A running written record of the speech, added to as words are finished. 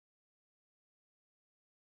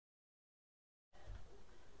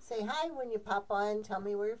Say hi when you pop on. Tell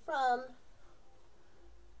me where you're from.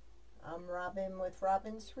 I'm Robin with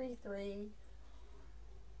Robin's 33.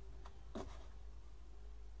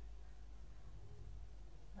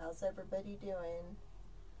 How's everybody doing?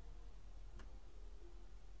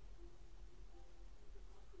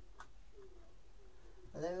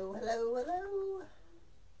 Hello, hello, hello.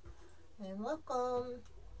 And welcome.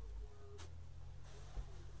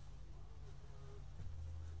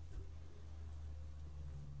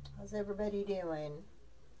 How's everybody doing?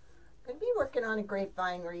 I'm going to be working on a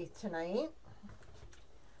grapevine wreath tonight.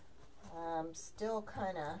 I'm still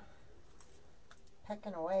kind of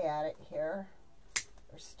pecking away at it here.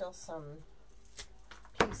 There's still some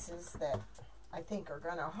pieces that I think are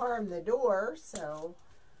going to harm the door, so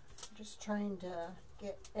I'm just trying to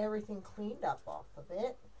get everything cleaned up off of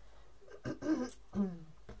it.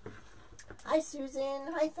 Hi Susan,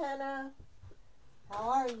 hi Fana. How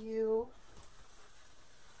are you?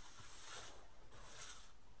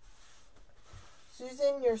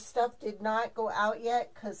 Susan, your stuff did not go out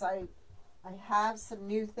yet because I have some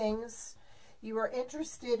new things. You were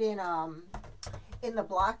interested in the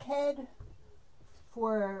blockhead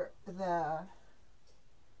for the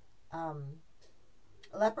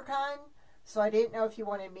leprechaun, so I didn't know if you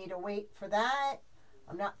wanted me to wait for that.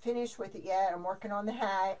 I'm not finished with it yet. I'm working on the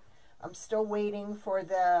hat. I'm still waiting for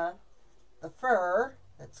the fur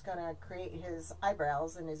that's gonna create his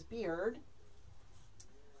eyebrows and his beard.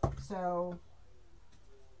 So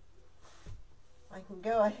I can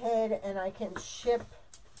go ahead and I can ship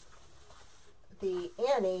the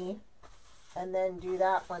Annie and then do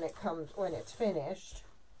that when it's finished.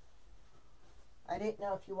 I didn't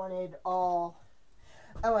know if you wanted all.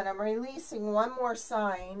 Oh, and I'm releasing one more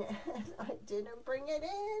sign and I didn't bring it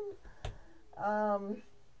in.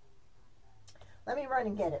 Let me run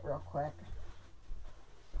and get it real quick.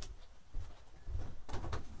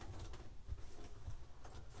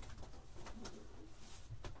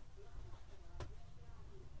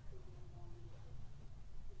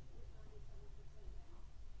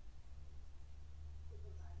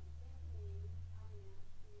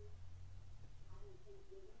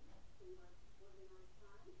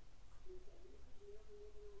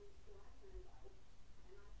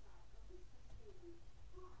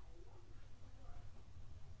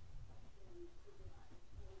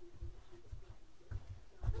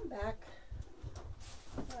 I'm back.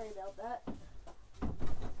 Sorry about that.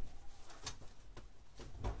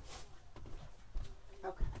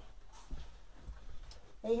 Okay.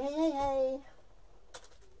 Hey, hey, hey, hey.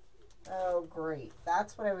 Oh, great.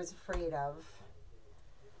 That's what I was afraid of.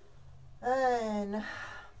 And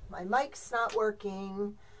my mic's not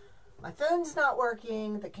working. My phone's not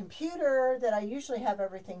working. The computer that I usually have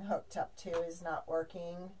everything hooked up to is not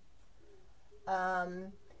working.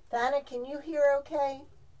 Vanna, can you hear okay?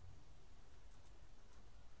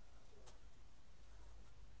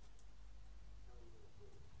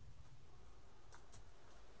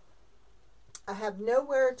 I have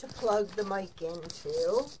nowhere to plug the mic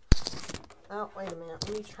into. Oh, wait a minute.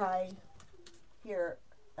 Let me try here.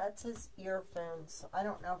 That's his earphones. I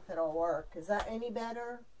don't know if it'll work. Is that any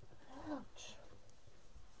better? Ouch.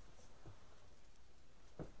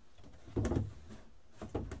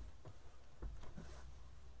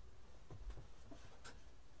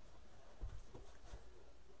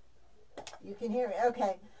 You can hear me.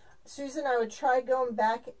 Okay. Susan, I would try going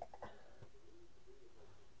back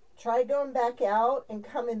out and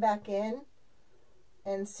coming back in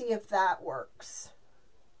and see if that works.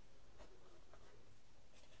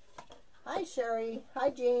 Hi, Sherry. Hi,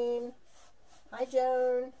 Jean. Hi,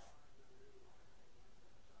 Joan.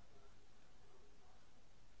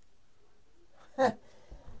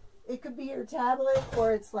 It could be your tablet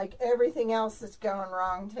or it's like everything else that's going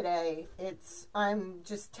wrong today. I'm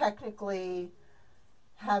just technically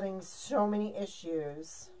having so many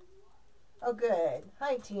issues. Oh, good.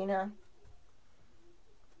 Hi, Tina.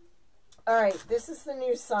 All right, this is the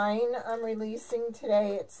new sign I'm releasing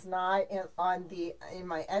today. It's not in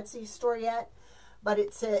my Etsy store yet, but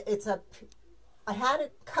I had a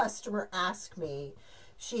customer ask me.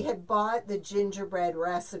 She had bought the gingerbread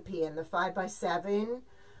recipe in the 5x7.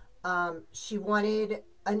 She wanted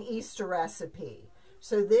an Easter recipe.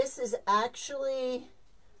 So this is actually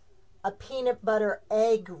a peanut butter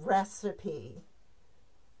egg recipe.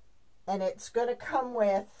 And it's going to come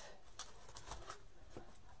with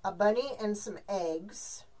a bunny and some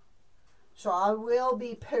eggs. So I will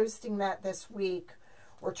be posting that this week.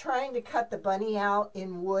 We're trying to cut the bunny out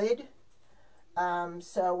in wood.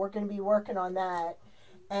 So we're going to be working on that.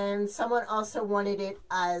 And someone also wanted it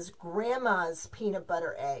as grandma's peanut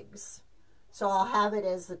butter eggs. So I'll have it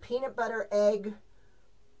as the peanut butter egg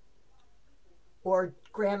or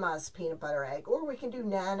grandma's peanut butter egg, or we can do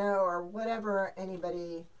nano or whatever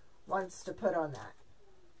anybody wants to put on that.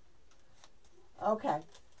 Okay,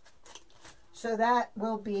 so that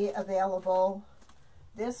will be available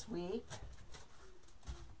this week.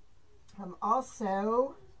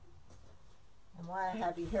 Also, and while I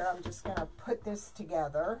have you here, I'm just going to put this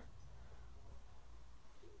together.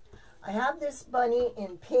 I have this bunny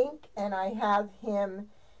in pink, and I have him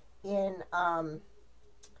in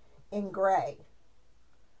gray.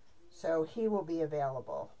 So he will be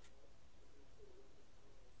available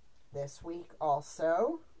this week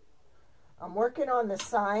also. I'm working on the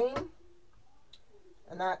sign,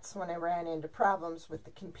 and that's when I ran into problems with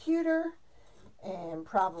the computer and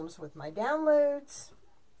problems with my downloads.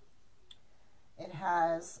 It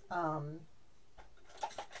has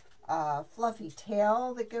a fluffy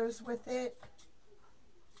tail that goes with it.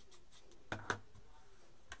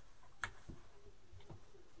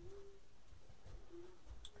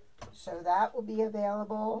 So that will be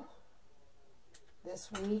available this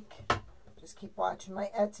week. Just keep watching my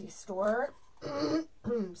Etsy store.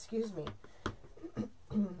 Excuse me.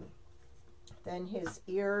 Then his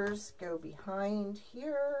ears go behind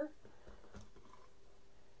here.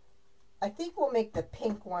 I think we'll make the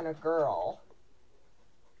pink one a girl.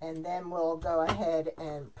 And then we'll go ahead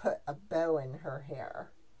and put a bow in her hair.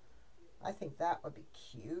 I think that would be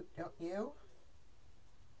cute, don't you?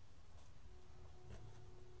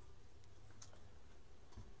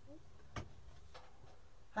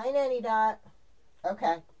 Hi, Nanny Dot.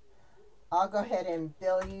 Okay. I'll go ahead and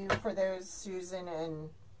bill you for those, Susan, and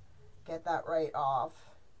get that right off.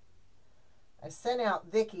 I sent out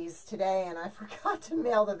Vicky's today, and I forgot to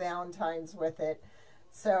mail the Valentines with it.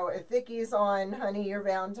 So if Vicky's on, honey, your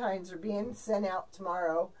Valentines are being sent out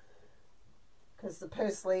tomorrow, because the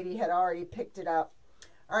post lady had already picked it up.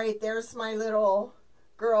 All right, there's my little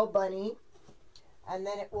girl bunny. And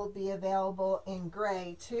then it will be available in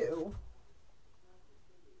gray, too.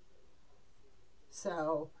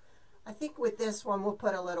 So I think with this one, we'll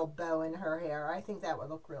put a little bow in her hair. I think that would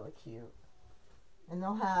look really cute. And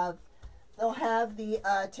they'll have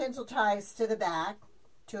the tinsel ties to the back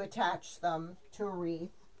to attach them to a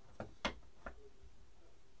wreath.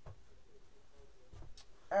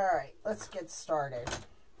 All right, let's get started.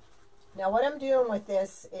 Now what I'm doing with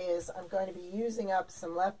this is I'm going to be using up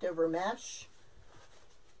some leftover mesh.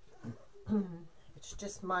 It's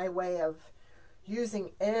just my way of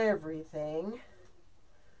using everything.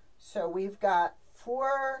 So we've got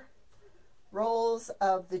 4 rolls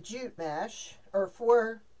of the jute mesh, or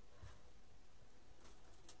 4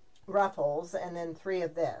 ruffles, and then 3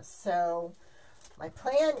 of this. So my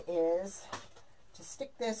plan is to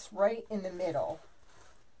stick this right in the middle.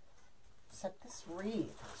 Except this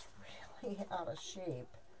wreath is really out of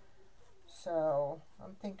shape. So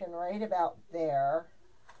I'm thinking right about there,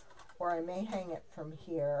 or I may hang it from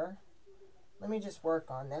here. Let me just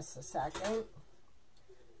work on this a second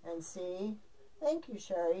and see. Thank you,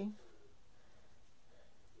 Sherry.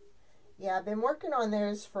 Yeah, I've been working on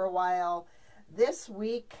those for a while. This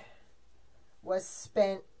week was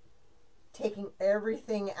spent taking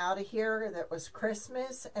everything out of here that was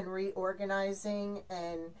Christmas and reorganizing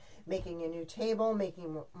and making a new table,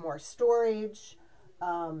 making more storage,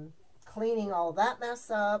 cleaning all that mess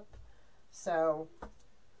up. So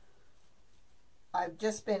I've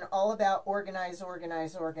just been all about organize,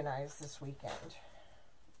 organize, organize this weekend.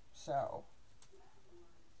 So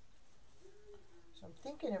I'm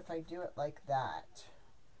thinking if I do it like that.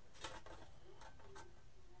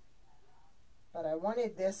 But I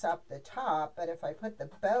wanted this up the top, but if I put the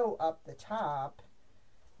bow up the top,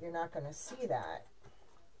 you're not going to see that.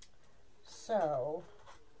 So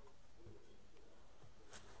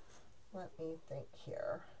let me think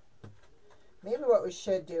here. Maybe what we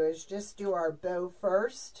should do is just do our bow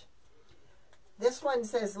first. This one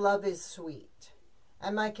says love is sweet.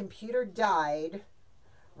 And my computer died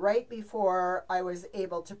right before I was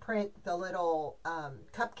able to print the little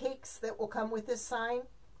cupcakes that will come with this sign.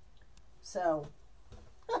 So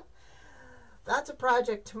that's a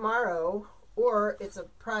project tomorrow, or it's a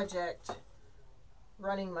project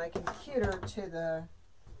running my computer to the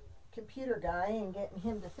computer guy and getting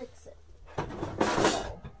him to fix it.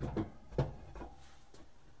 So,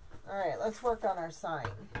 all right, let's work on our sign.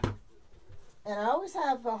 And I always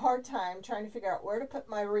have a hard time trying to figure out where to put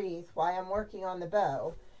my wreath while I'm working on the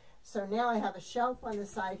bow. So now I have a shelf on the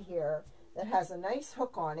side here that has a nice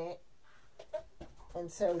hook on it.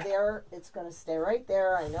 And so there, it's going to stay right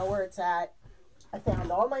there. I know where it's at. I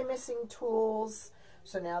found all my missing tools.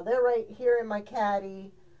 So now they're right here in my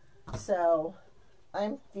caddy. So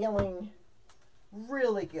I'm feeling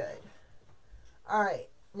really good. All right.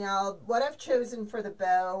 Now, what I've chosen for the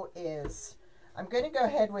bow is, I'm going to go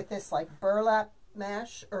ahead with this like burlap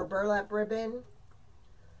mesh or burlap ribbon.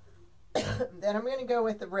 Then I'm going to go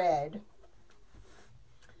with the red.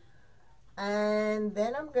 And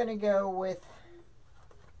then I'm going to go with,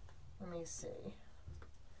 let me see.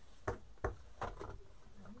 I'm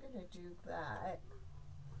going to do that.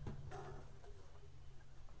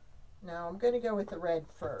 No, I'm going to go with the red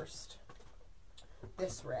first.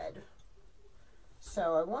 This red.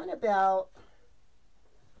 So I want about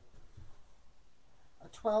a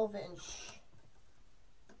 12-inch.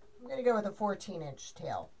 I'm going to go with a 14-inch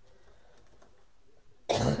tail.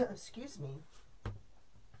 Excuse me.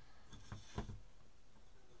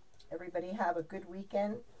 Everybody have a good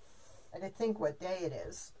weekend. I did think what day it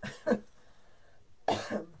is.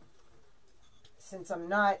 Since I'm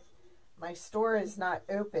not, my store is not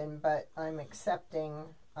open, but I'm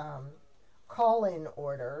accepting call-in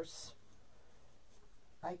orders.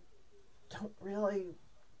 I don't really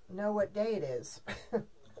know what day it is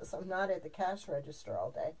because I'm not at the cash register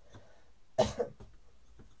all day.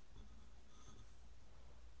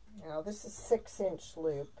 Now this is 6-inch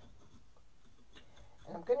loop,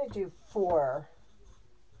 and I'm going to do four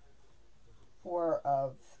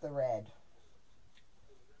of the red.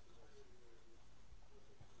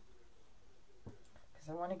 Because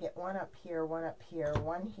I want to get one up here, one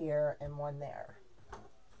here, and one there.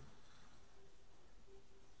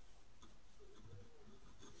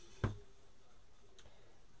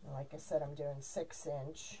 Like I said, I'm doing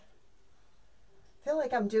 6-inch. I feel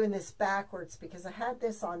like I'm doing this backwards because I had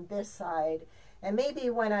this on this side, and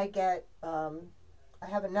maybe when I get, I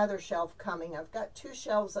have another shelf coming. I've got 2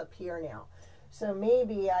 shelves up here now, so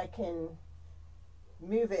maybe I can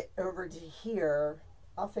move it over to here.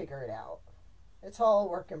 I'll figure it out. It's all a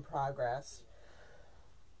work in progress.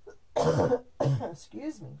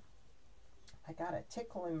 Excuse me. I got a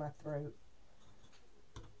tickle in my throat.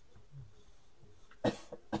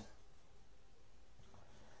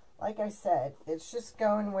 Like I said, it's just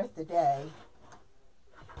going with the day.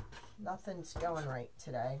 Nothing's going right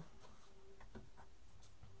today.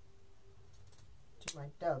 Do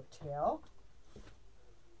my dovetail.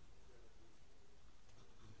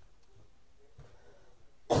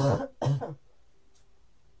 Oh,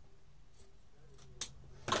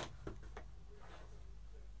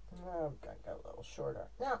 gotta go a little shorter.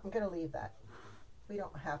 No, I'm gonna leave that. We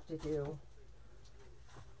don't have to do.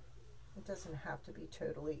 It doesn't have to be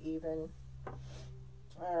totally even.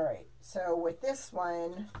 All right, so with this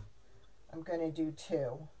one, I'm going to do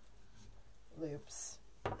 2 loops.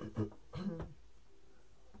 And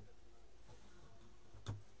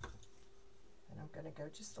I'm going to go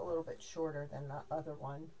just a little bit shorter than the other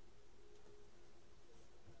one.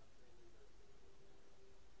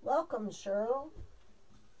 Welcome, Cheryl.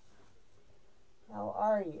 How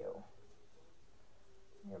are you?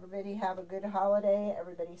 Everybody have a good holiday.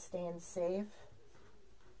 Everybody staying safe.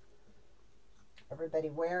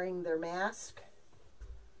 Everybody wearing their mask.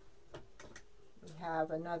 We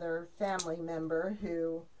have another family member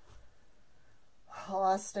who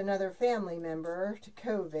lost another family member to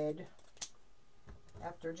COVID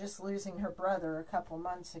after just losing her brother a couple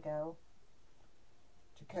months ago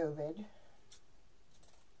to COVID.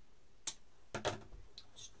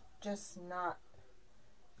 It's just not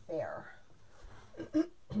fair.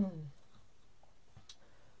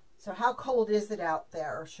 So how cold is it out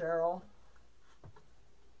there, Cheryl?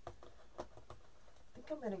 I think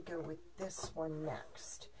I'm going to go with this one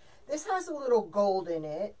next. This has a little gold in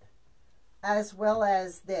it, as well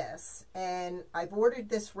as this. And I've ordered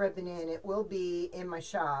this ribbon in. It will be in my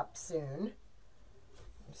shop soon.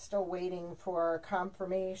 I'm still waiting for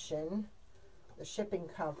confirmation, the shipping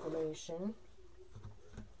confirmation.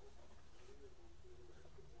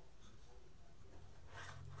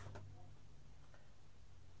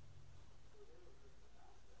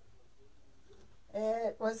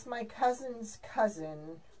 It was my cousin's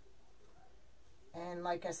cousin, and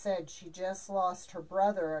like I said, she just lost her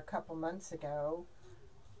brother a couple months ago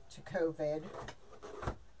to COVID.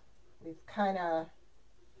 We've kind of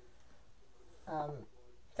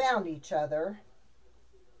found each other,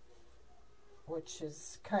 which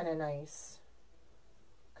is kind of nice,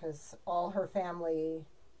 because all her family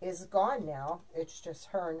is gone now. It's just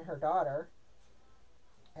her and her daughter,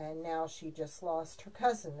 and now she just lost her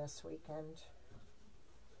cousin this weekend.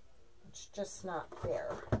 It's just not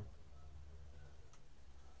fair.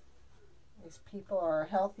 These people are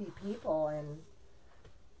healthy people, and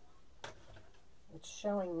it's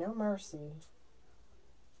showing no mercy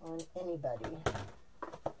on anybody.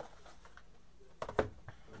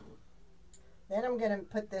 Then I'm going to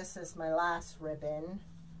put this as my last ribbon.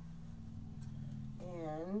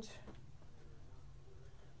 And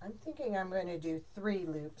I'm thinking I'm going to do 3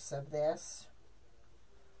 loops of this.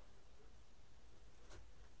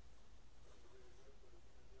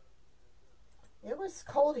 It was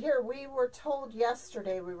cold here. We were told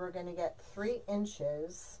yesterday we were going to get 3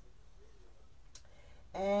 inches,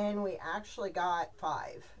 and we actually got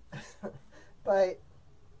 5. But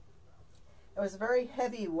it was very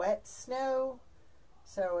heavy wet snow,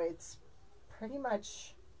 so it's pretty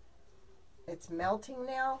much, it's melting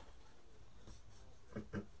now.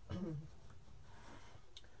 You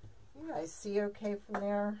guys see okay from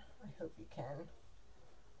there? I hope you can.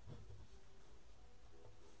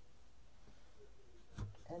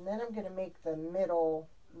 And then I'm going to make the middle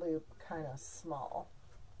loop kind of small.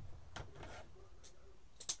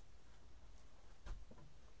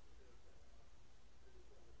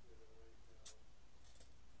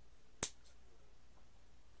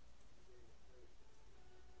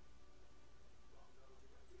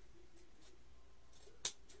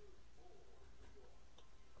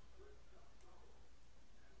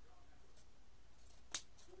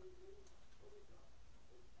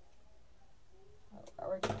 I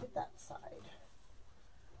already did that side.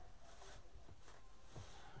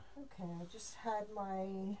 Okay, I just had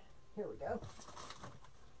my, here we go,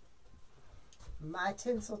 my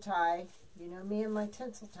tinsel tie. You know me and my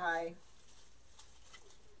tinsel tie.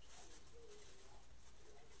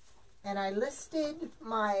 And I listed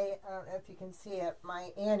my, I don't know if you can see it, my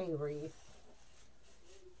Annie wreath.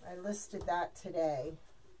 I listed that today.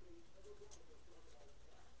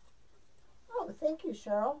 Oh, thank you,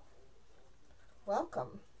 Cheryl.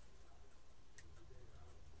 Welcome.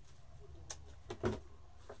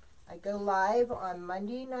 I go live on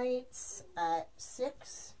Monday nights at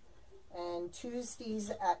 6 and Tuesdays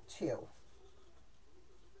at 2.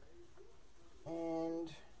 And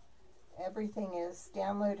everything is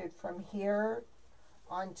downloaded from here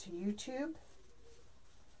onto YouTube.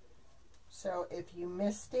 So if you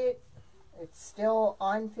missed it, it's still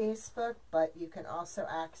on Facebook, but you can also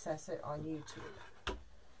access it on YouTube.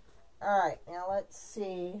 Alright, now let's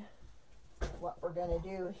see what we're going to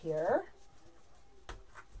do here.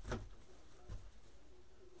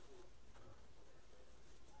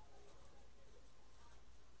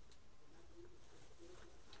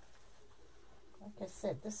 Like I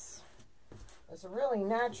said, this is a really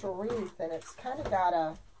natural wreath, and it's kind of got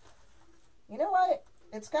a, you know what,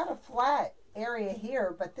 it's got a flat area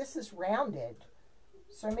here, but this is rounded.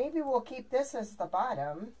 So maybe we'll keep this as the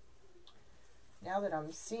bottom, now that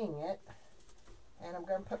I'm seeing it. And I'm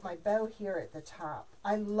going to put my bow here at the top.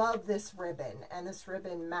 I love this ribbon, and this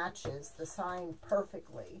ribbon matches the sign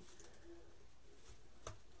perfectly.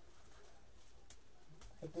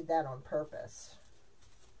 I did that on purpose.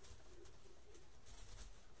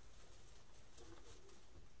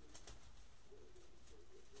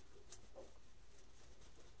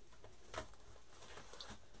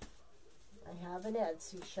 I have an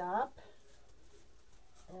Etsy shop,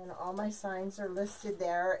 and all my signs are listed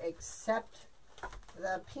there except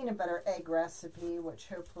the peanut butter egg recipe, which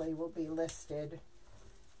hopefully will be listed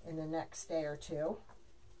in the next day or two.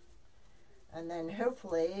 And then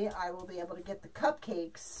hopefully I will be able to get the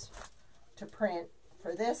cupcakes to print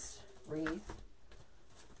for this wreath.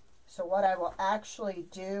 So what I will actually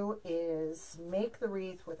do is make the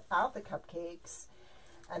wreath without the cupcakes,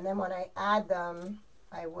 and then when I add them,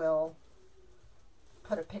 I will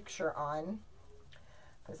put a picture on,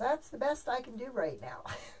 because that's the best I can do right now.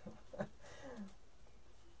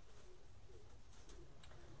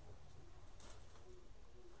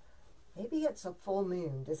 Maybe it's a full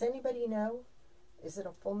moon. Does anybody know? Is it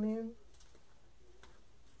a full moon?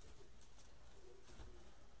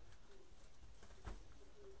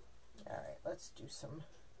 All right, let's do some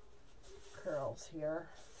curls here.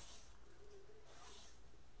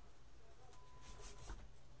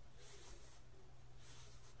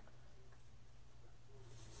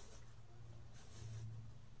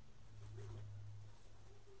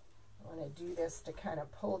 I want to do this to kind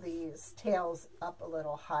of pull these tails up a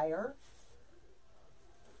little higher.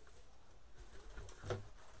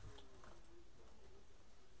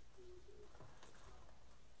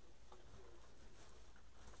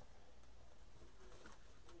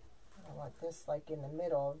 I want this like in the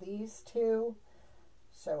middle of these two,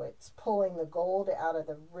 so it's pulling the gold out of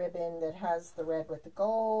the ribbon that has the red with the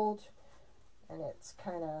gold, and it's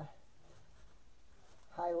kind of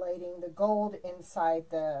highlighting the gold inside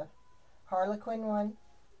the Harlequin one.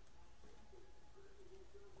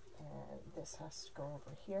 And this has to go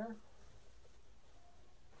over here.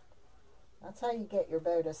 That's how you get your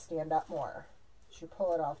bow to stand up more. You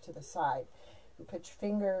pull it off to the side. You put your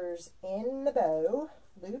fingers in the bow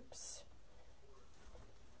loops,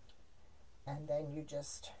 And then you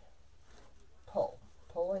just pull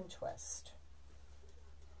and twist.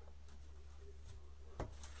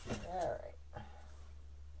 All right. Let's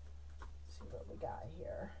see what we got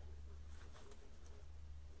here.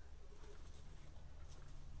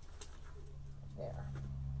 There.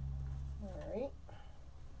 All right.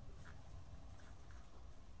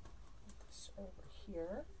 Put this over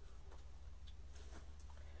here.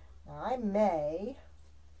 Now I may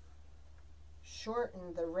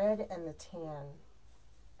shorten the red and the tan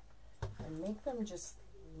and make them just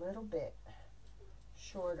a little bit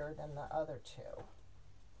shorter than the other two.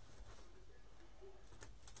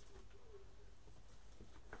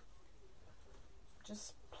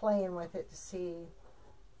 Just playing with it to see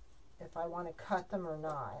if I want to cut them or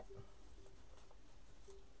not.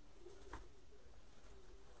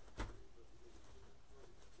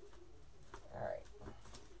 All right.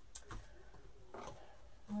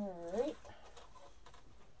 All right.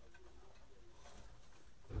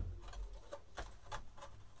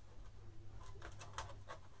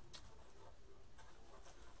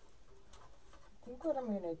 I think what I'm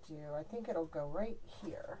going to do, I think it'll go right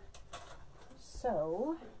here.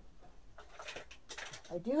 So,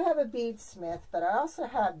 I do have a beadsmith, but I also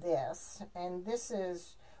have this, and this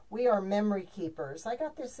is, we are memory keepers. I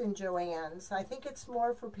got this in Joann's. I think it's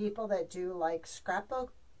more for people that do like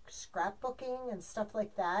scrapbooking and stuff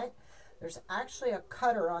like that. There's actually a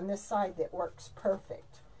cutter on this side that works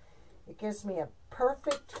perfect. It gives me a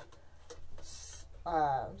perfect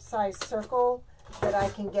size circle that I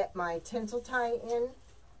can get my tinsel tie in,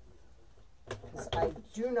 because I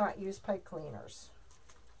do not use pipe cleaners.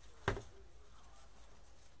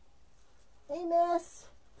 Hey, miss.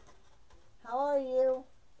 How are you?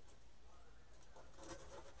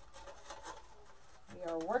 We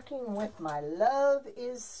are working with my love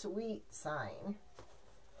is sweet sign.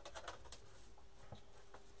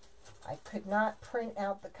 I could not print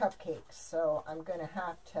out the cupcakes, so I'm going to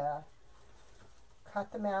have to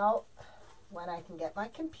cut them out when I can get my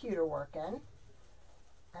computer working,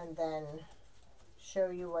 and then show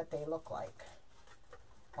you what they look like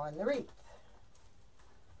on the wreath.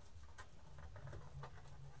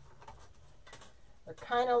 They're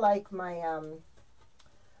kind of like my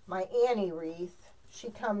my Annie wreath. She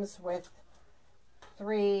comes with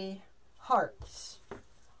 3 hearts.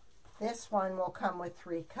 This one will come with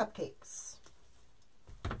 3 cupcakes.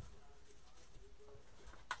 I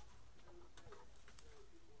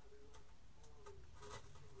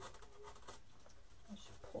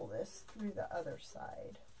should pull this through the other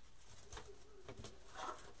side.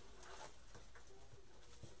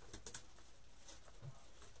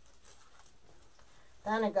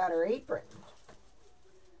 Donna got her apron.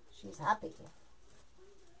 She's happy.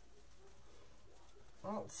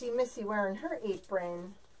 I don't see Missy wearing her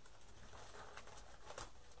apron.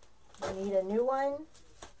 We need a new one.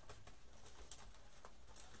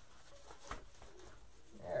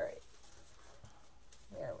 All right.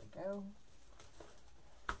 There we go.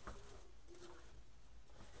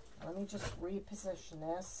 Let me just reposition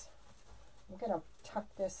this. I'm going to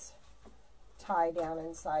tuck this tie down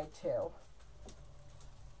inside too.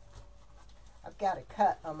 I've got a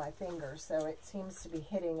cut on my finger, so it seems to be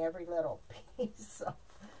hitting every little piece.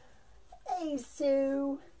 Hey,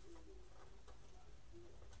 Sue.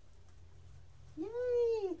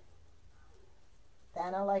 Yay.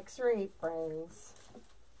 Dana likes her aprons.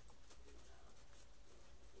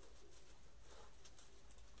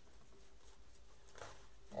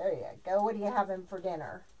 There you go. What are you having for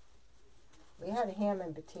dinner? We had ham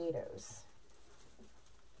and potatoes.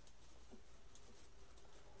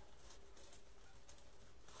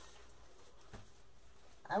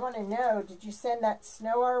 I want to know, did you send that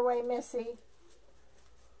snow our way, Missy?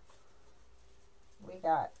 We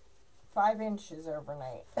got 5 inches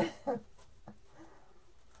overnight. Come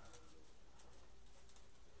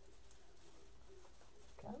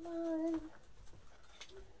on.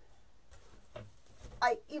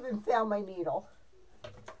 I even found my needle.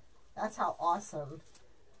 That's how awesome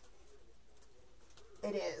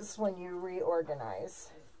it is when you reorganize.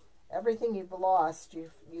 Everything you've lost, you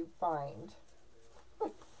find.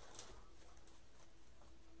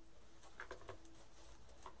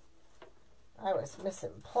 I was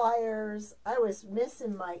missing pliers. I was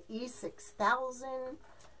missing my E6000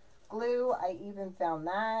 glue. I even found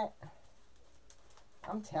that.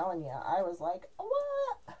 I'm telling you, I was like,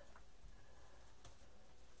 what?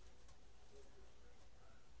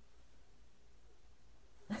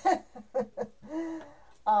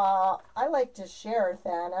 I like to share,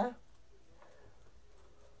 Thana.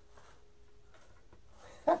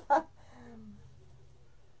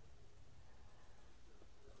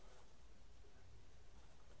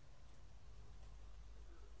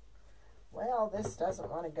 this doesn't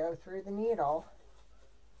want to go through the needle.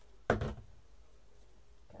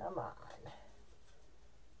 Come on.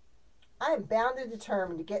 I am bound and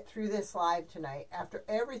determined to get through this live tonight. After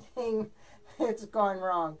everything that's gone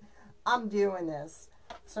wrong, I'm doing this.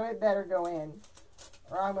 So it better go in,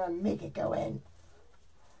 or I'm going to make it go in.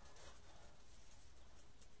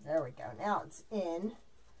 There we go. Now it's in.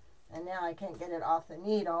 And now I can't get it off the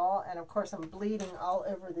needle. And of course I'm bleeding all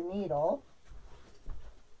over the needle.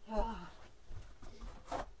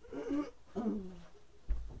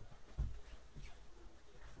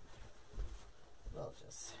 We'll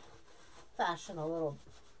just fashion a little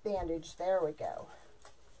bandage. There we go.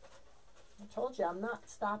 I told you I'm not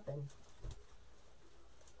stopping.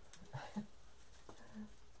 There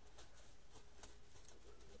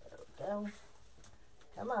we go.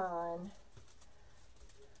 Come on.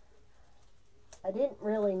 I didn't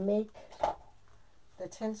really make the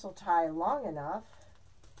tinsel tie long enough.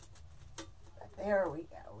 But there we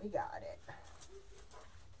go. We got it.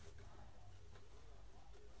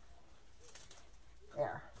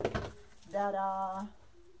 There. Ta-da.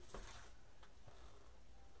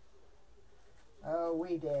 Oh,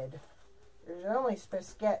 we did. You're only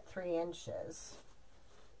supposed to get 3 inches.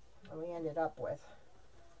 And we ended up with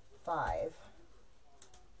 5.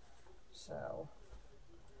 So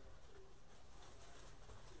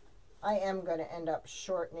I am going to end up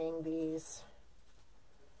shortening these.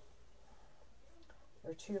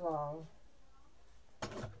 They're too long.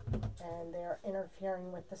 And they're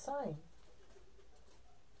interfering with the sign.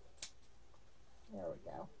 There we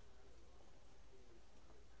go.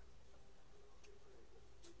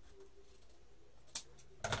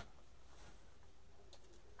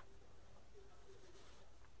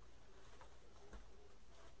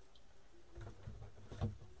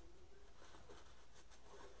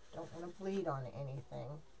 Don't want to bleed on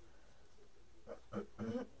anything.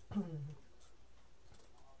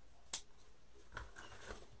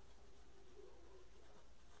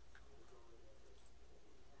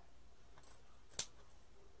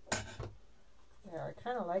 There, I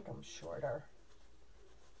kind of like them shorter.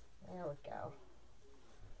 There we go.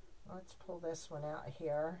 Let's pull this one out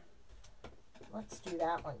here. Let's do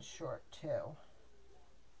that one short too.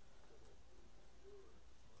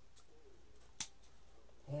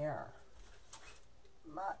 There.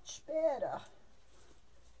 Much better.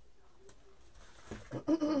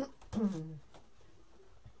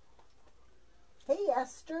 Hey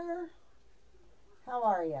Esther, how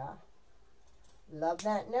are ya? Love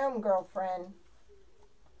that gnome, girlfriend.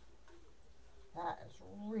 That is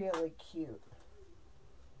really cute.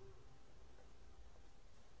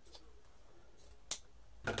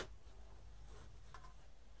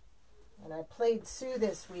 And I played Sue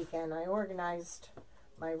this weekend. I organized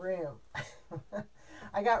my room.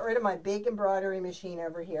 I got rid of my big embroidery machine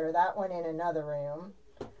over here. That went in another room.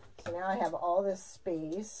 So now I have all this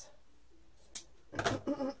space.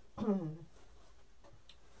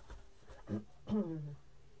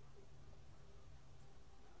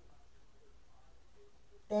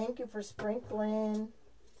 Thank you for sprinkling.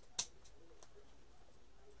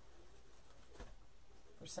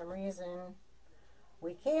 For some reason,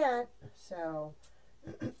 we can't, so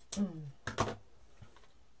there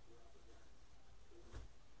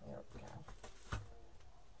we go. I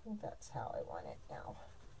think that's how I want it now.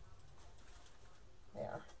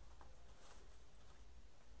 There.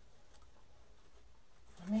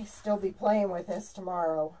 I may still be playing with this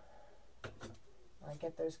tomorrow when I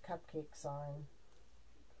get those cupcakes on.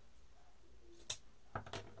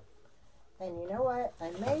 And you know what? I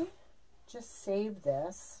may just save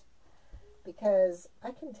this because I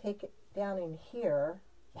can take it down in here.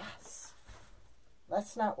 Yes.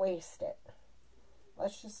 Let's not waste it.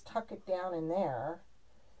 Let's just tuck it down in there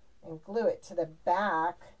and glue it to the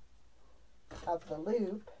back of the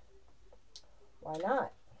loop. Why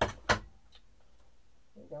not?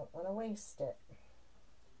 We don't want to waste it.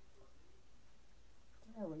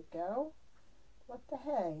 There we go. What the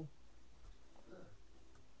hey?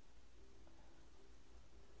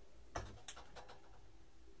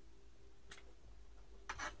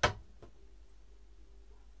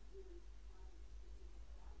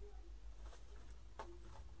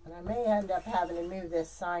 And I may end up having to move this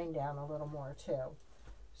sign down a little more too.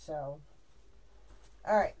 So,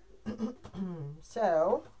 all right.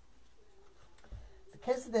 So,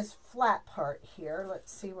 because of this flat part here,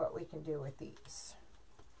 let's see what we can do with these.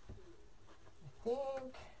 I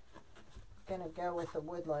think I'm going to go with the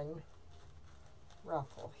woodland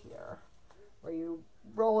ruffle here, where you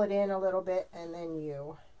roll it in a little bit and then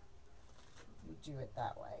you do it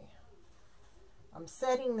that way. I'm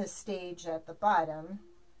setting the stage at the bottom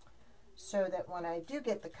so that when I do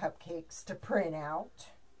get the cupcakes to print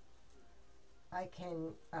out, I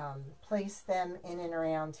can place them in and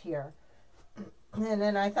around here. And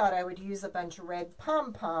then I thought I would use a bunch of red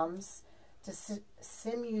pom-poms to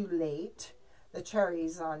simulate the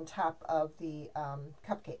cherries on top of the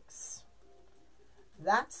cupcakes.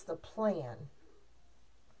 That's the plan.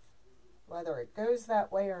 Whether it goes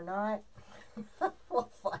that way or not,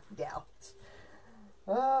 we'll find out.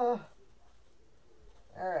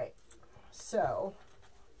 Alright, so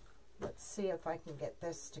let's see if I can get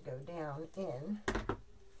this to go down in.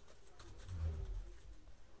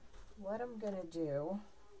 What I'm going to do,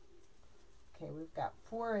 okay, we've got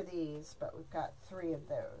 4 of these, but we've got 3 of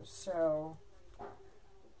those. So I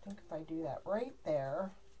think if I do that right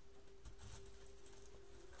there,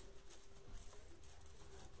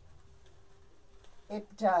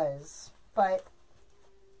 it does, but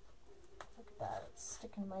look at that, it's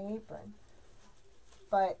sticking to my apron.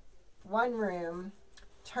 But one room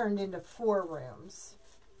turned into 4 rooms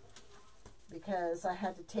because I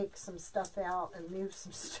had to take some stuff out and move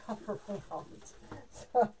some stuff around.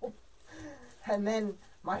 So, and then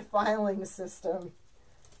my filing system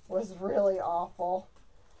was really awful.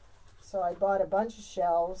 So I bought a bunch of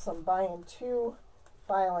shelves. I'm buying 2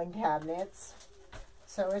 filing cabinets.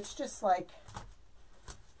 So it's just like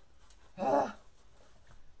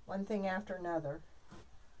one thing after another.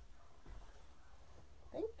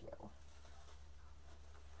 Thank you.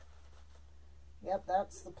 Yep,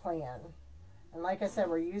 that's the plan. And like I said,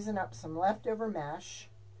 we're using up some leftover mesh.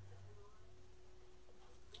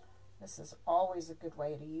 This is always a good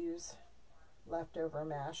way to use leftover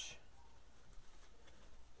mesh.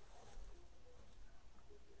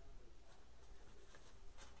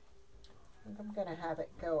 I think I'm going to have it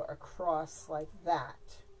go across like that.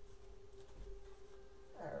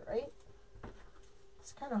 Alright.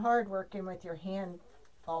 It's kind of hard working with your hand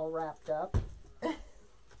all wrapped up.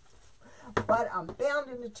 But I'm bound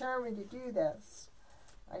and determined to do this.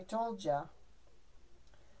 I told ya.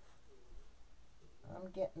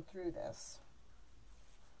 I'm getting through this.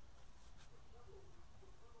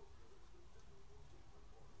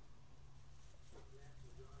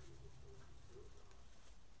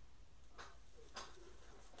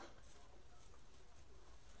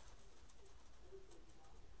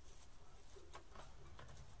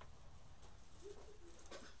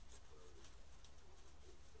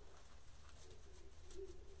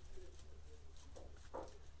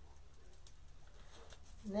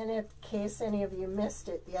 And then in case any of you missed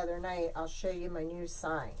it the other night, I'll show you my new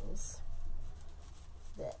signs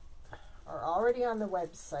that are already on the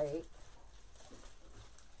website.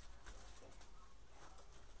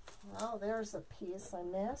 Well, there's a piece I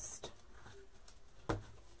missed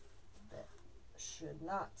that should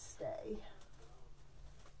not stay.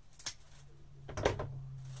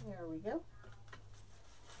 There we go.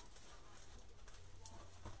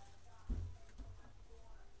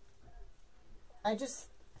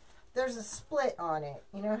 There's a split on it.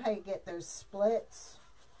 You know how you get those splits?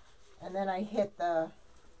 And then I hit the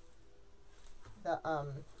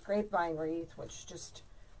Grapevine wreath, which just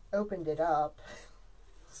opened it up.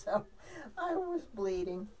 So I was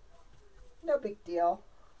bleeding. No big deal.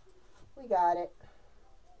 We got it.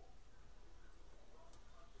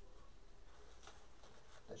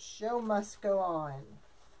 The show must go on.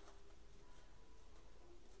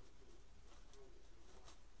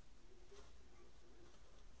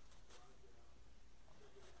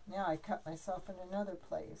 Now I cut myself in another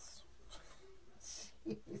place.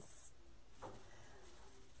 Jeez.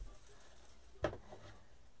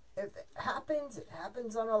 If it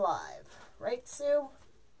happens on a live. Right, Sue?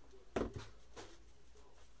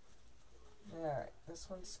 Alright, this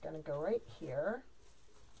one's going to go right here.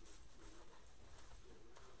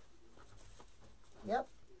 Yep.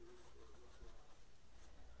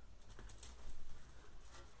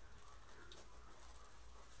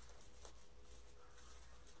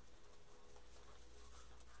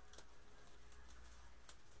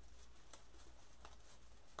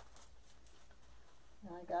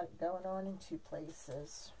 I got it going on in 2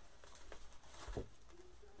 places.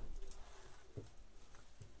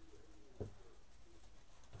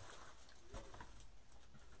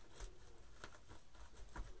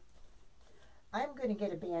 I'm going to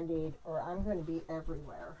get a Band-Aid or I'm going to be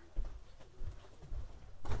everywhere.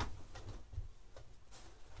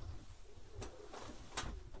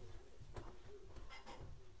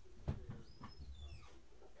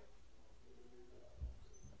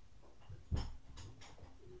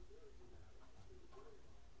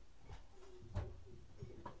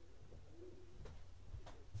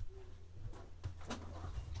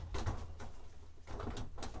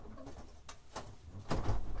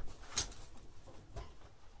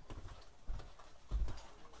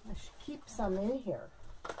 some in here.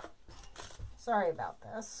 Sorry about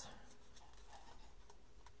this.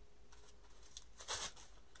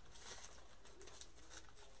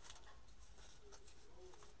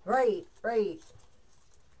 Right.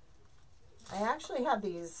 I actually have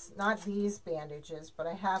these, not these bandages, but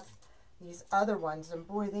I have these other ones, and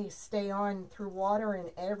boy, they stay on through water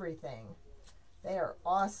and everything. They are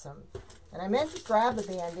awesome. And I meant to grab a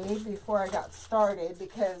Band-Aid before I got started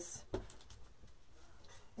because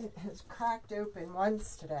it has cracked open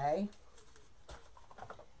once today,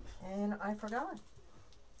 and I forgot.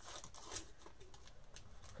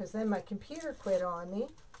 Because then my computer quit on me.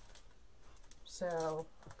 So,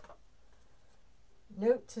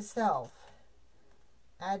 note to self.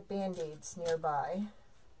 Add Band-Aids nearby.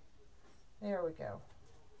 There we go.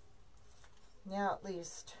 Now at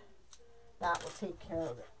least that will take care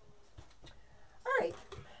of it. Alright.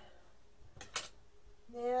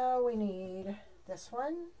 Now we need this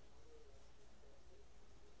one.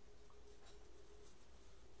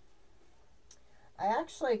 I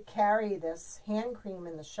actually carry this hand cream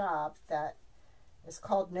in the shop that is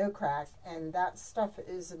called No Crack, and that stuff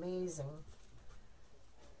is amazing.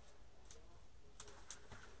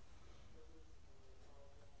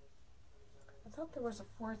 I thought there was a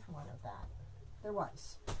fourth one of that. There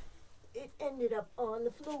was. It ended up on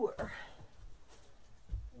the floor.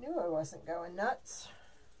 I knew I wasn't going nuts.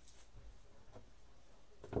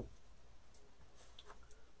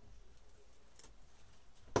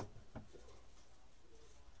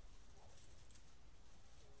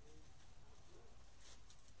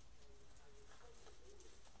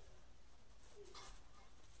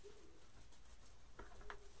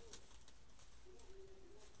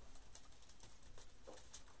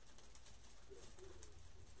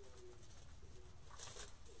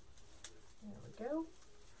 Go.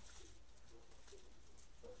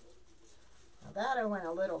 Now that I went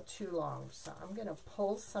a little too long, so I'm going to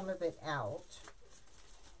pull some of it out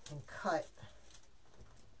and cut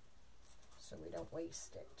so we don't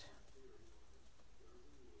waste it.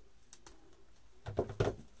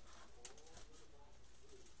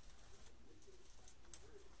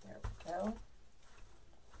 There we go.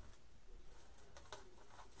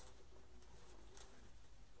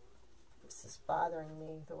 This is bothering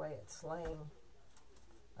me the way it's laying.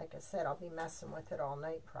 Like I said, I'll be messing with it all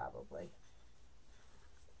night probably.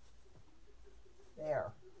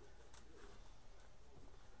 There.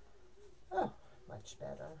 Oh, much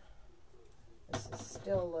better. This is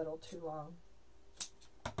still a little too long.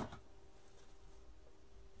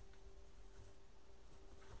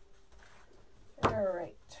 All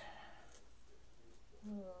right.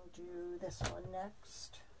 We'll do this one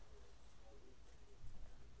next.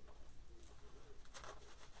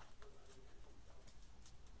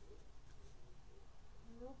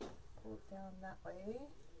 Pull it down that way.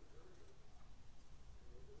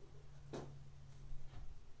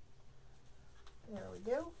 There we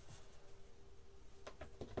go.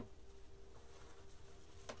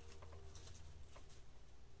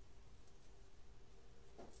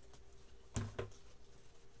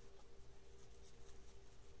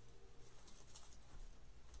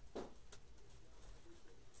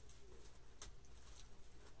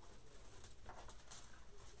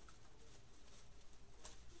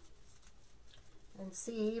 And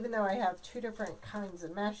see, even though I have two different kinds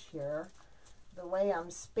of mesh here, the way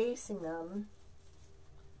I'm spacing them,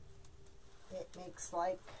 it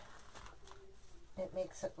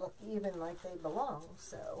makes it look even like they belong.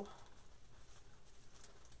 So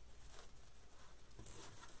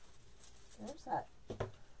there's that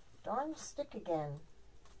darn stick again.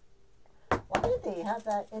 Why did they have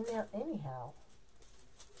that in there anyhow?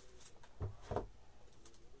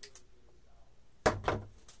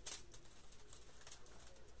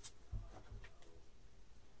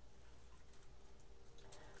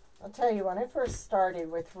 I'll tell you, when I first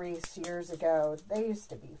started with wreaths years ago, they used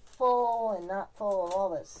to be full and not full of all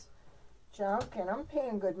this junk, and I'm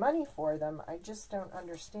paying good money for them. I just don't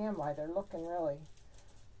understand why they're looking really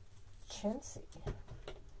chintzy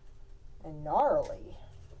and gnarly.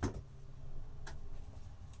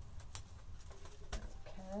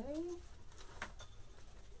 Okay.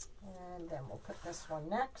 And then we'll put this one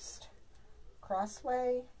next,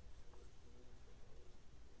 crossway.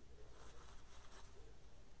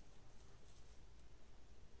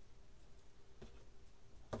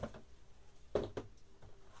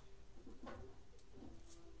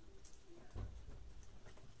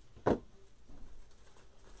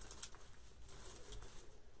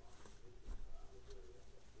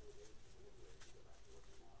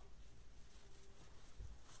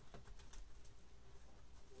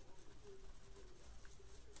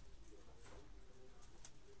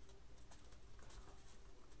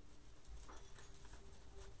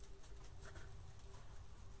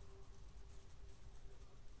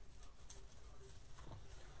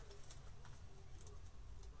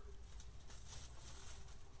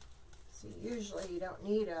 Usually you don't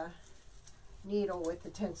need a needle with the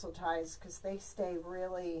tinsel ties because they stay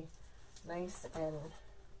really nice and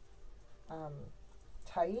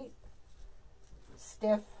tight,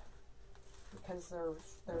 stiff, because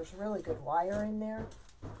there's really good wire in there.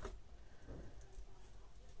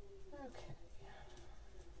 Okay.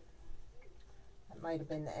 That might have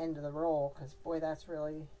been the end of the roll because boy, that's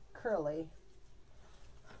really curly.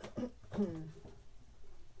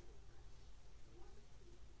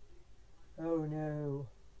 Oh no.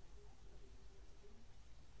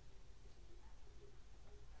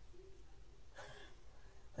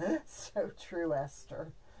 So true,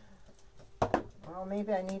 Esther. Well,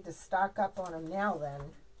 maybe I need to stock up on them now then.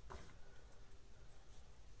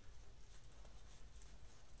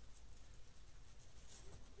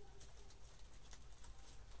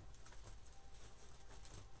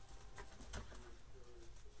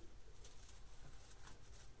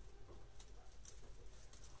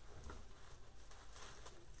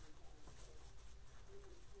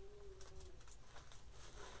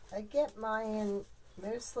 I get mine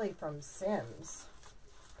mostly from Sims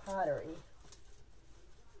Pottery.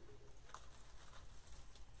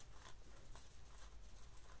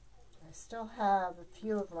 I still have a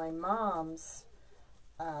few of my mom's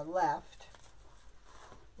left.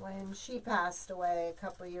 When she passed away a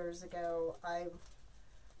couple years ago, I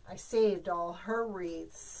saved all her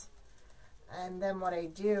wreaths, and then what I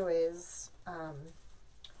do is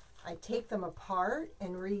I take them apart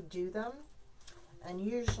and redo them, and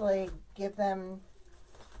usually give them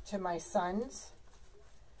to my sons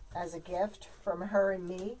as a gift from her and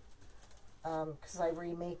me, because I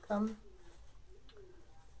remake them.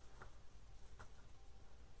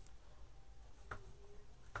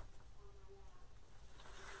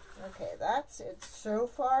 Okay, that's it so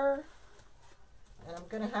far, and I'm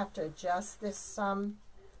going to have to adjust this some.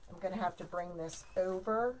 I'm going to have to bring this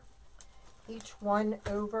over, each one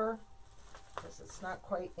over, because it's not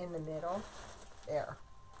quite in the middle. There.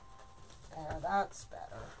 That's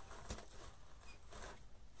better.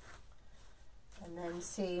 And then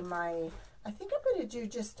see I think I'm going to do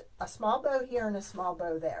just a small bow here and a small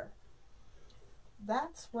bow there.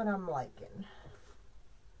 That's what I'm liking.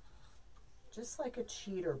 Just like a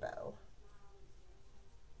cheater bow.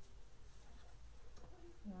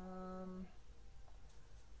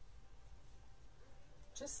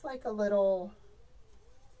 Just like a little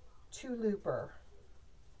two-looper.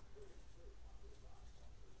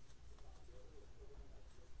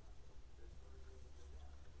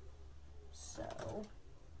 So,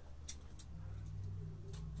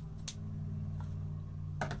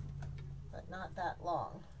 but not that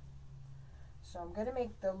long. So I'm going to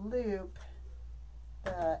make the loop,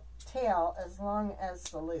 the tail, as long as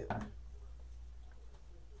the loop.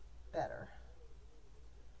 Better.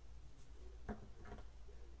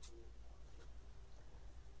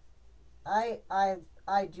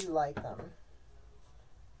 I do like them.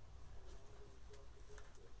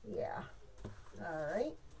 Yeah. All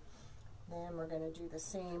right. Then we're going to do the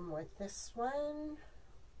same with this one.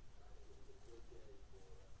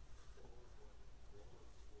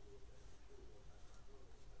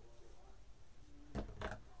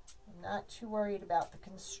 I'm not too worried about the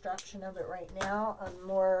construction of it right now. I'm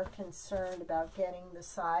more concerned about getting the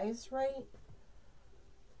size right.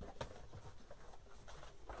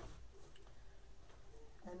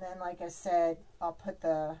 And then, like I said, I'll put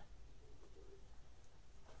the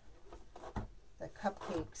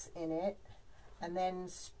cupcakes in it, and then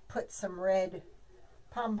put some red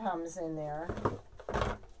pom-poms in there,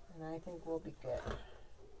 and I think we'll be good.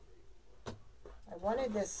 I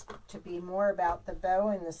wanted this to be more about the bow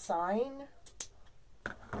and the sign.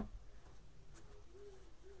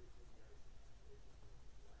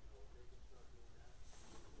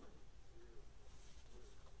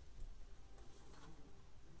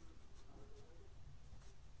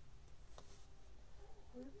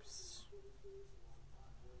 Oops.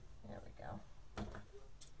 There we go.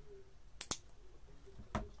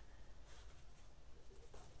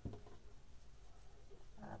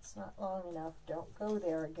 That's not long enough. Don't go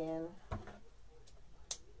there again.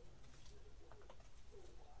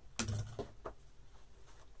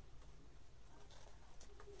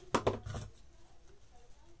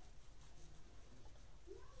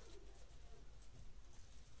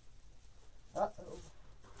 Uh-oh.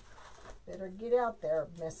 Better get out there,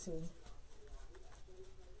 Missy.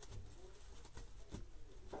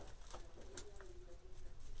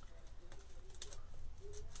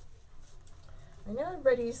 I know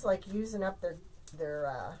everybody's like using up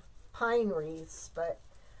their pine wreaths, but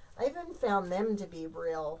I haven't found them to be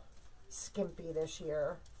real skimpy this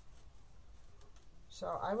year.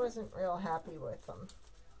 So I wasn't real happy with them.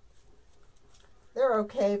 They're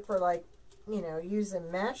okay for, like, you know,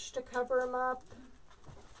 using mesh to cover them up,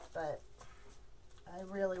 but I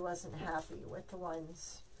really wasn't happy with the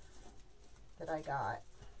ones that I got.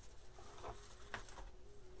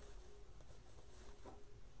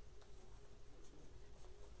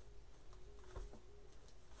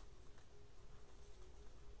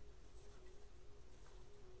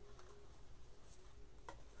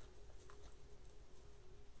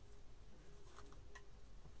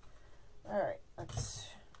 All right, let's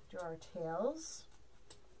do our tails.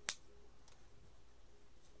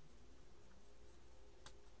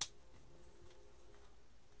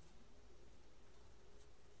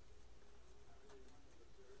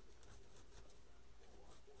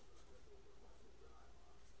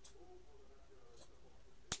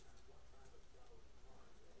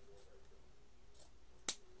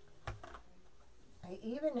 I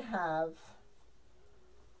even have,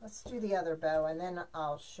 let's do the other bow and then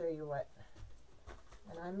I'll show you what.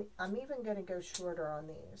 And I'm even going to go shorter on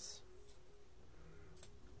these.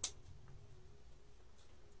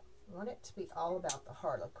 I want it to be all about the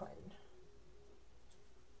harlequin.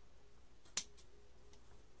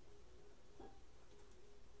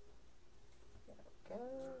 There we go.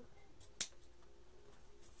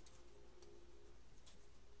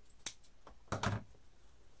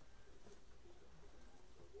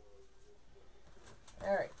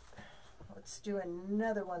 All right, let's do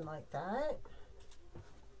another one like that.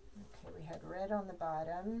 Okay, we had red on the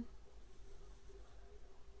bottom.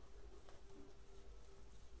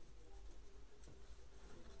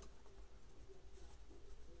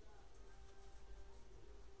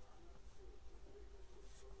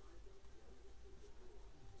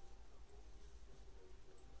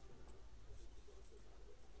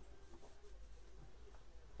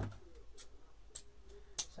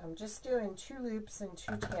 So I'm just doing 2 loops and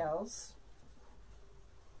 2 tails.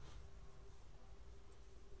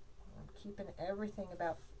 Keeping everything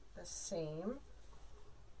about the same.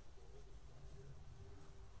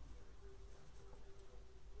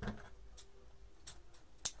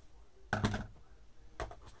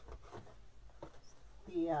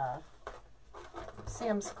 The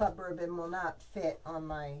Sam's Club ribbon will not fit on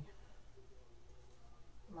my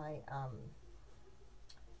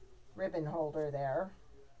ribbon holder there.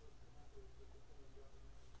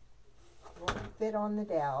 Won't fit on the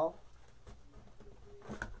dowel.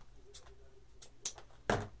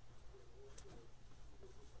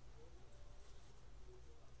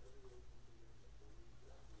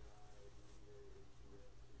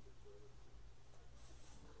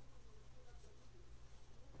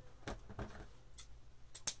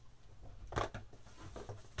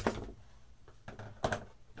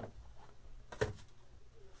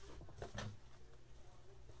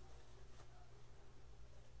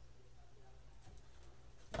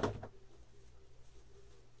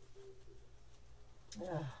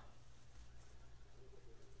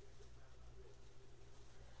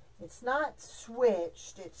 It's not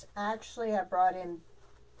switched, it's actually, I brought in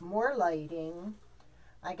more lighting.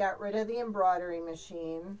 I got rid of the embroidery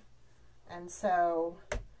machine, and so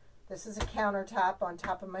this is a countertop on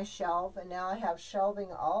top of my shelf, and now I have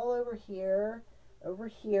shelving all over here,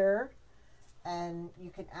 and you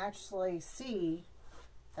can actually see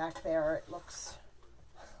back there, it looks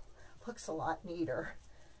a lot neater.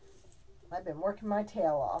 I've been working my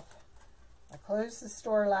tail off. I closed the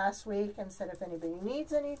store last week and said if anybody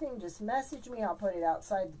needs anything, just message me. I'll put it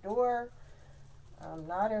outside the door. I'm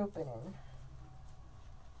not opening.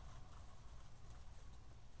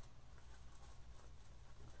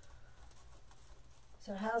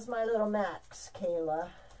 So how's my little Max, Kayla?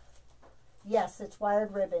 Yes, it's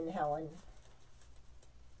wired ribbon, Helen.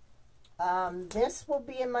 This will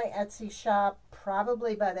be in my Etsy shop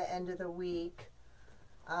probably by the end of the week.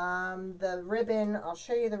 The ribbon, I'll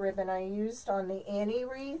show you the ribbon I used on the Annie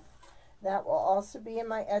wreath. That will also be in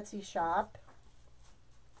my Etsy shop.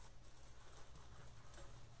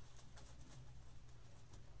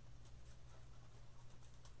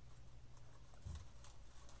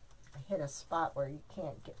 I hit a spot where you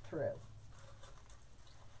can't get through.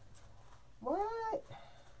 What?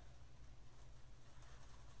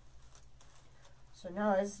 So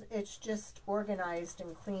now it's just organized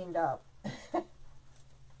and cleaned up.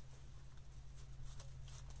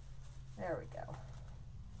 There we go.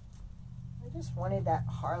 I just wanted that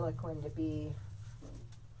harlequin to be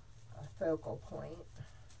a focal point.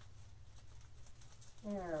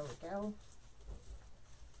 There we go.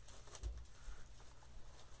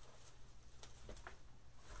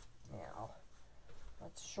 Now,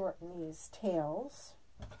 let's shorten these tails.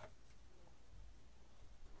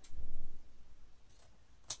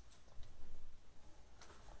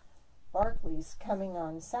 Barkley's he's coming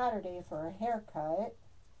on Saturday for a haircut.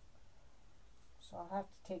 So I'll have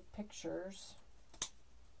to take pictures.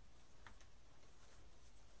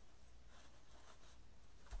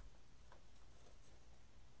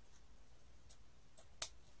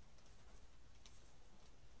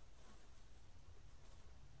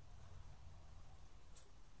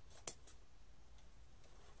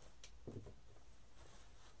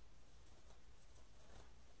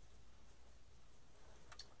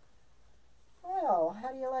 Well,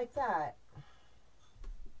 how do you like that?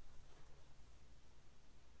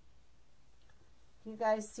 Do you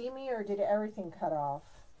guys see me, or did everything cut off?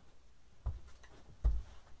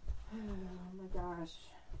 Oh my gosh.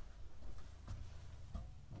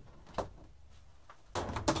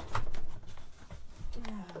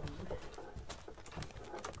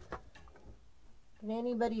 Can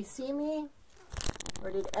anybody see me,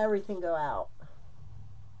 or did everything go out?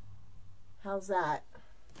 How's that?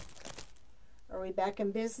 Are we back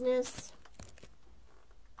in business?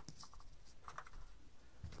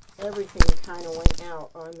 Everything kind of went out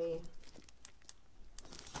on me.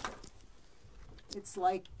 It's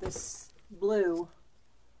like this blue.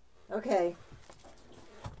 Okay.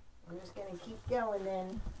 I'm just going to keep going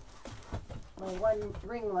then. My one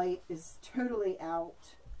ring light is totally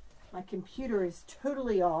out. My computer is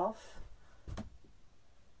totally off.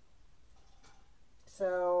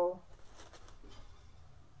 So,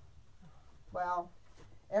 well,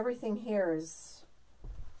 everything here is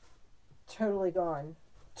totally gone.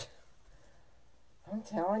 I'm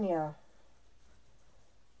telling you,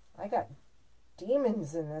 I got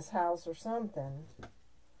demons in this house or something.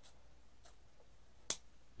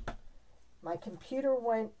 My computer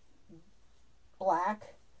went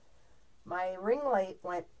black. My ring light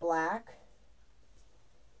went black.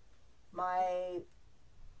 My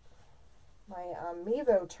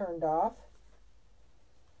Mevo turned off.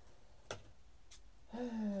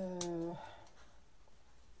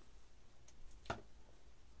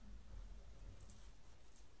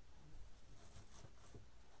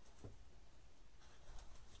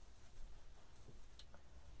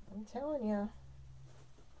 I'm telling you,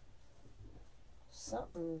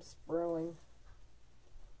 something's brewing.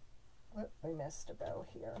 Oh, we missed a bow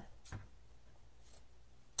here.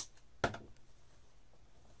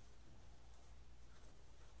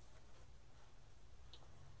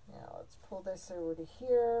 Now let's pull this over to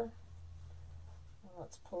here.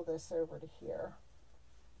 Let's pull this over to here.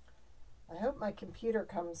 I hope my computer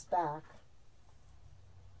comes back,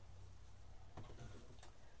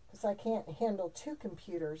 because I can't handle two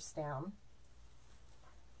computers down.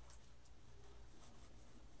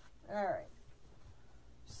 All right.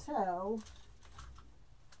 So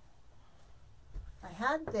I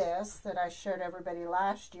had this that I showed everybody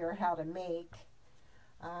last year how to make.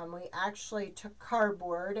 We actually took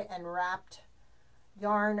cardboard and wrapped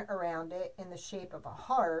yarn around it in the shape of a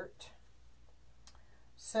heart.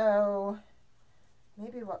 So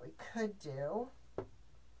maybe what we could do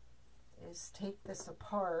is take this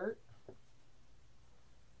apart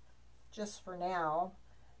just for now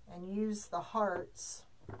and use the hearts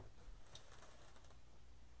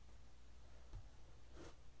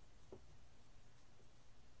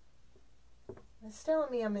It's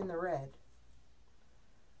telling me I'm in the red.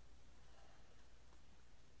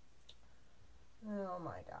 Oh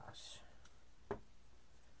my gosh.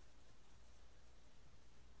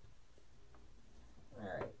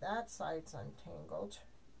 Alright, that side's untangled.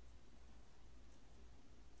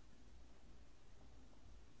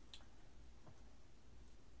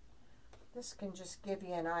 This can just give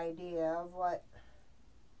you an idea of what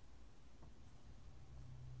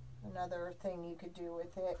another thing you could do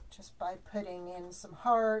with it, just by putting in some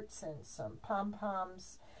hearts and some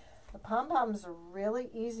pom-poms. The pom-poms are really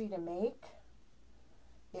easy to make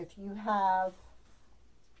if you have,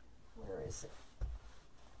 where is it?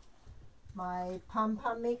 My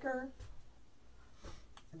pom-pom maker.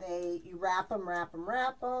 You wrap them,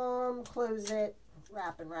 close it,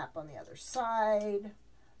 wrap and wrap on the other side.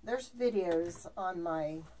 There's videos on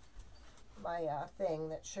my thing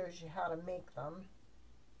that shows you how to make them.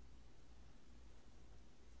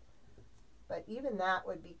 But even that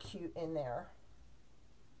would be cute in there,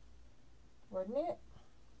 wouldn't it?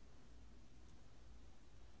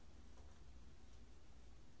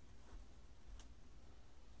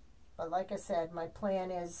 But like I said, my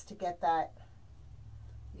plan is to get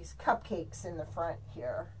these cupcakes in the front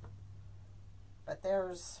here. But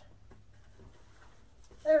there's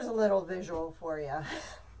a little visual for you.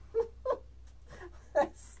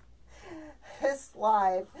 This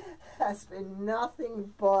live has been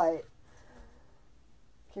nothing but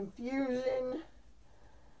confusion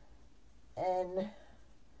and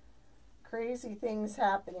crazy things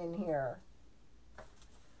happening here.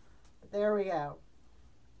 But there we go.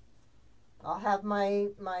 I'll have my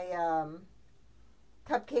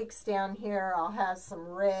cupcakes down here. I'll have some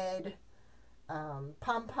red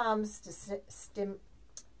pom-poms to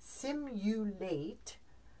simulate.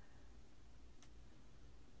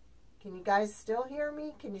 Can you guys still hear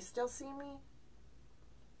me? Can you still see me?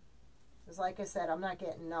 Because like I said, I'm not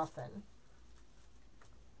getting nothing.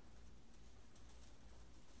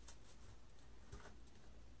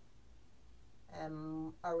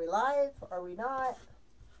 Are we live? Are we not?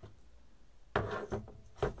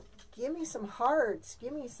 Give me some hearts.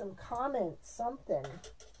 Give me some comments. Something.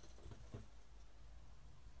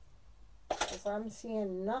 Because I'm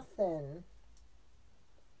seeing nothing.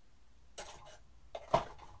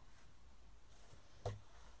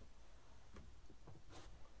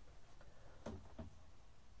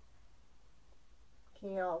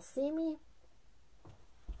 Can y'all see me?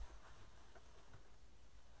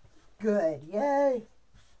 Good. Yay.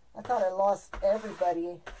 I thought I lost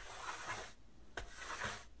everybody.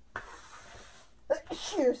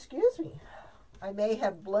 Excuse me. I may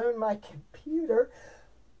have blown my computer.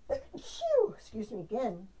 Excuse me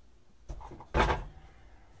again.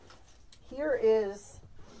 Here is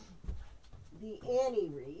the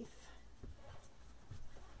Annie wreath.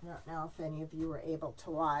 I don't know if any of you were able to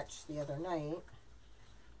watch the other night,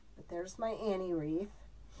 but there's my Annie wreath.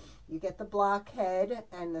 You get the blockhead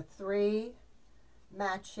and the 3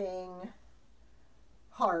 matching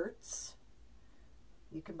hearts.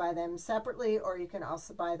 You can buy them separately, or you can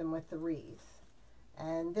also buy them with the wreath.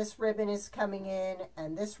 And this ribbon is coming in,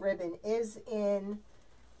 and this ribbon is in,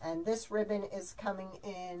 and this ribbon is coming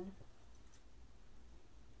in.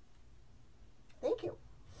 Thank you.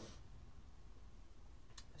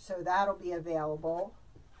 So that'll be available.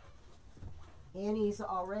 Annie's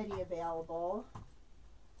already available.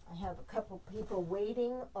 I have a couple people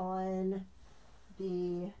waiting on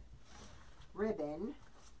the ribbon.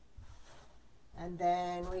 And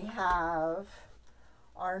then we have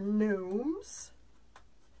our gnomes.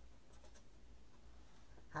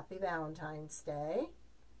 Happy Valentine's Day.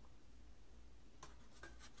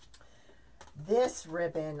 This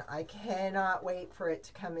ribbon, I cannot wait for it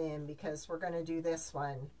to come in because we're going to do this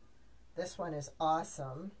one. This one is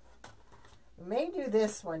awesome. We may do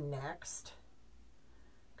this one next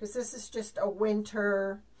because this is just a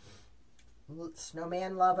winter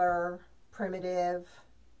snowman lover, primitive.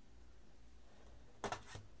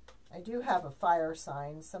 I do have a fire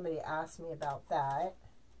sign. Somebody asked me about that.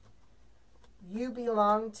 You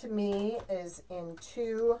Belong to Me is in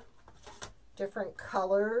 2 different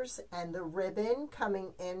colors, and the ribbon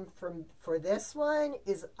coming in for this one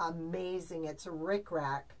is amazing. It's a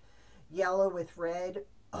rickrack, yellow with red.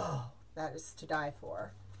 Oh, that is to die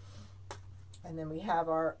for. And then we have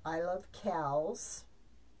our I Love Cows.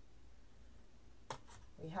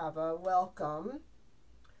 We have a welcome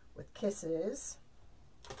with kisses.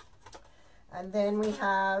 And then we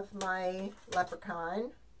have my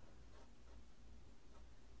leprechaun.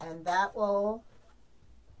 And that will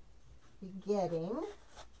be getting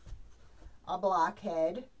a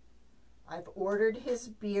blockhead. I've ordered his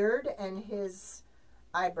beard and his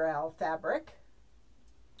eyebrow fabric.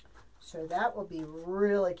 So that will be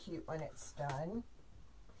really cute when it's done.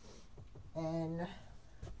 And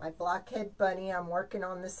my blockhead bunny, I'm working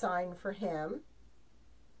on the sign for him.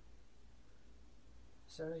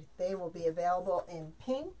 So they will be available in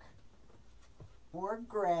pink or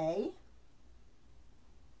gray.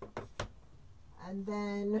 And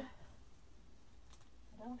then,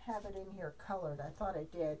 I don't have it in here colored. I thought I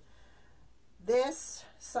did. This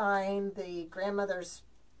sign, the grandmother's,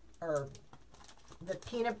 or the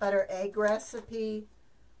peanut butter egg recipe,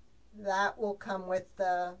 that will come with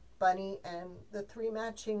the bunny and the 3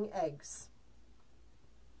 matching eggs.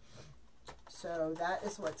 So that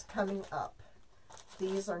is what's coming up.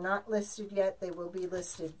 These are not listed yet. They will be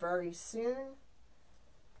listed very soon.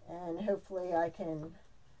 And hopefully I can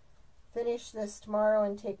finish this tomorrow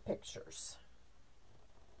and take pictures.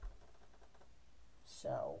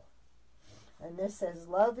 So, and this says,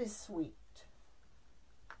 love is sweet.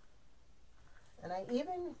 And I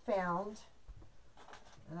even found,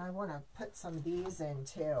 and I want to put some of these in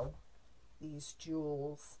too, these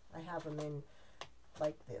jewels. I have them in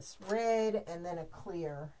like this red and then a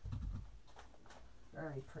clear.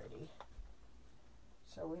 Very pretty.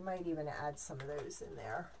 So we might even add some of those in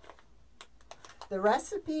there. The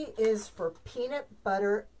recipe is for peanut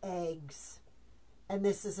butter eggs. And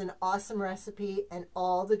this is an awesome recipe, and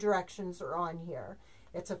all the directions are on here.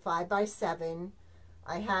 It's a 5x7.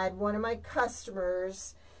 I had one of my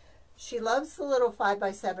customers, she loves the little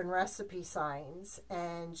 5x7 recipe signs,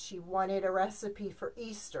 and she wanted a recipe for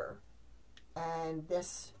Easter, and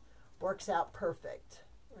this works out perfect.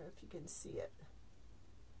 I don't know if you can see it.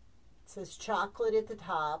 It says chocolate at the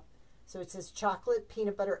top, so it says chocolate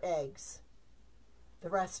peanut butter eggs. The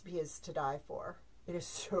recipe is to die for. It is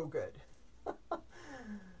so good.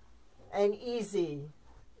 And easy,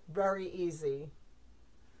 very easy.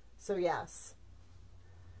 So yes.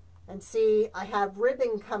 And see, I have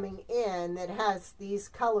ribbon coming in that has these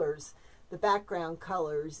colors, the background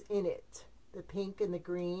colors in it. The pink and the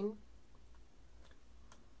green.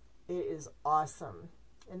 It is awesome.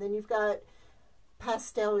 And then you've got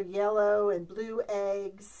pastel yellow and blue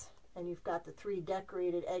eggs. And you've got the 3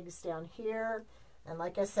 decorated eggs down here. And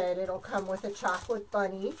like I said, it'll come with a chocolate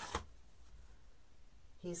bunny.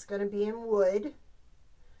 He's going to be in wood.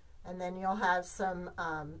 And then you'll have some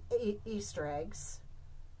Easter eggs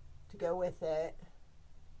to go with it.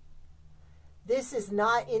 This is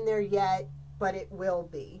not in there yet, but it will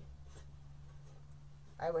be.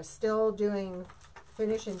 I was still doing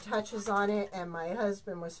finishing touches on it, and my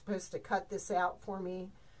husband was supposed to cut this out for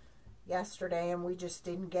me yesterday, and we just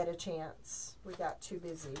didn't get a chance. We got too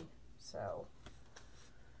busy. So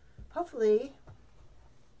hopefully.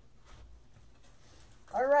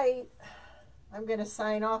 All right. I'm going to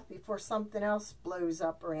sign off before something else blows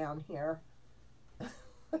up around here.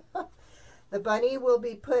 The bunny will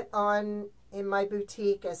be put on in my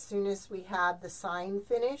boutique as soon as we have the sign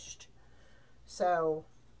finished. So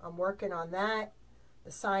I'm working on that.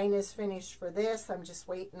 The sign is finished for this. I'm just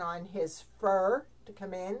waiting on his fur to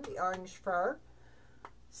come in, the orange fur.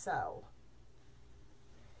 So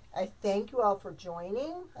I thank you all for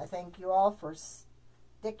joining. I thank you all for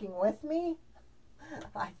sticking with me.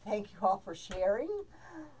 I thank you all for sharing.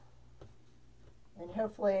 And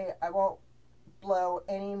hopefully I won't blow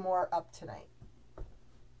any more up tonight.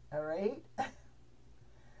 All right?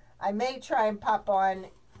 I may try and pop on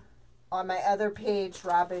my other page,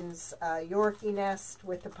 Robin's Yorkie nest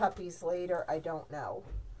with the puppies later. I don't know.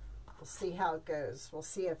 We'll see how it goes. We'll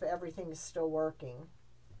see if everything is still working.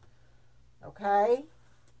 Okay?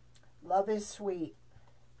 Love is sweet.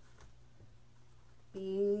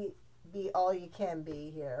 Be all you can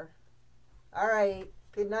be here. All right.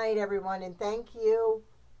 Good night, everyone, and thank you.